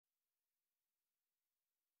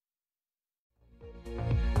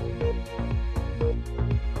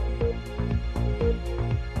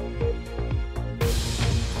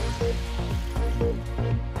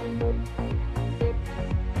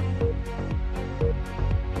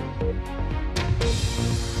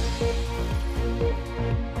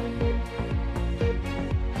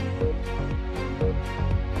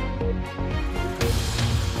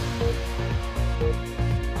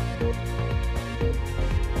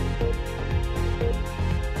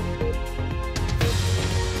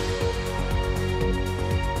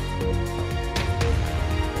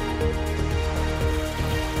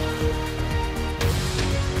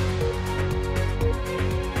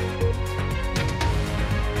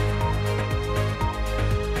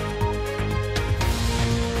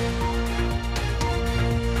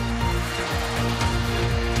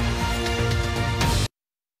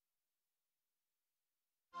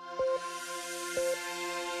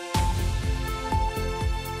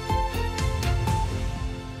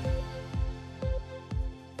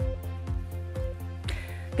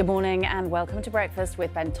Good morning and welcome to Breakfast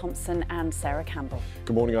with Ben Thompson and Sarah Campbell.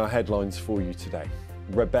 Good morning. Our headlines for you today.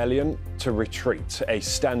 Rebellion to retreat. A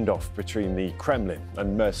standoff between the Kremlin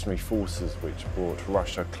and mercenary forces which brought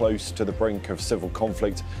Russia close to the brink of civil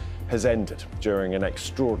conflict has ended during an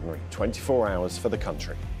extraordinary 24 hours for the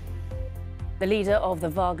country. The leader of the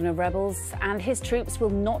Wagner rebels and his troops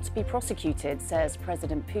will not be prosecuted, says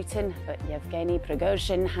President Putin, but Yevgeny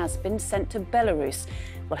Prigozhin has been sent to Belarus.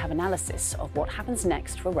 We'll have analysis of what happens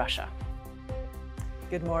next for Russia.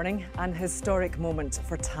 Good morning. An historic moment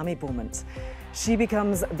for Tammy Beaumont. She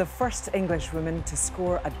becomes the first English woman to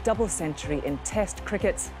score a double century in Test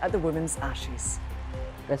cricket at the Women's Ashes.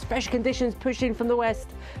 There's fresh conditions pushing from the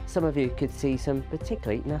west. Some of you could see some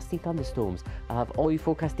particularly nasty thunderstorms. I'll have all your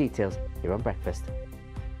forecast details here on Breakfast.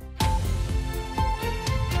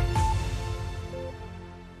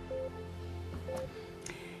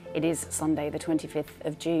 It is Sunday, the 25th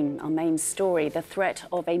of June. Our main story, the threat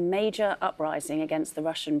of a major uprising against the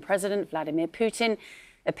Russian President Vladimir Putin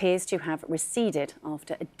appears to have receded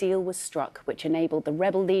after a deal was struck which enabled the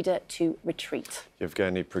rebel leader to retreat.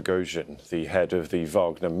 Yevgeny Prigozhin, the head of the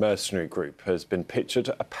Wagner mercenary group, has been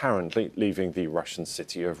pictured apparently leaving the Russian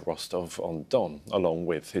city of Rostov-on-Don along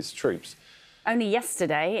with his troops. Only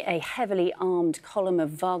yesterday, a heavily armed column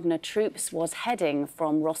of Wagner troops was heading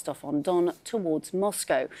from Rostov-on-Don towards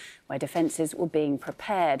Moscow, where defences were being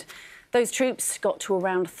prepared. Those troops got to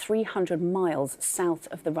around 300 miles south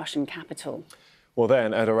of the Russian capital. Well,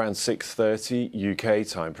 then, at around 6:30 UK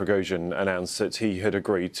time, Prigozhin announced that he had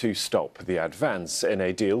agreed to stop the advance in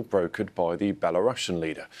a deal brokered by the Belarusian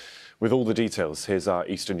leader. With all the details, here's our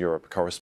Eastern Europe correspondent.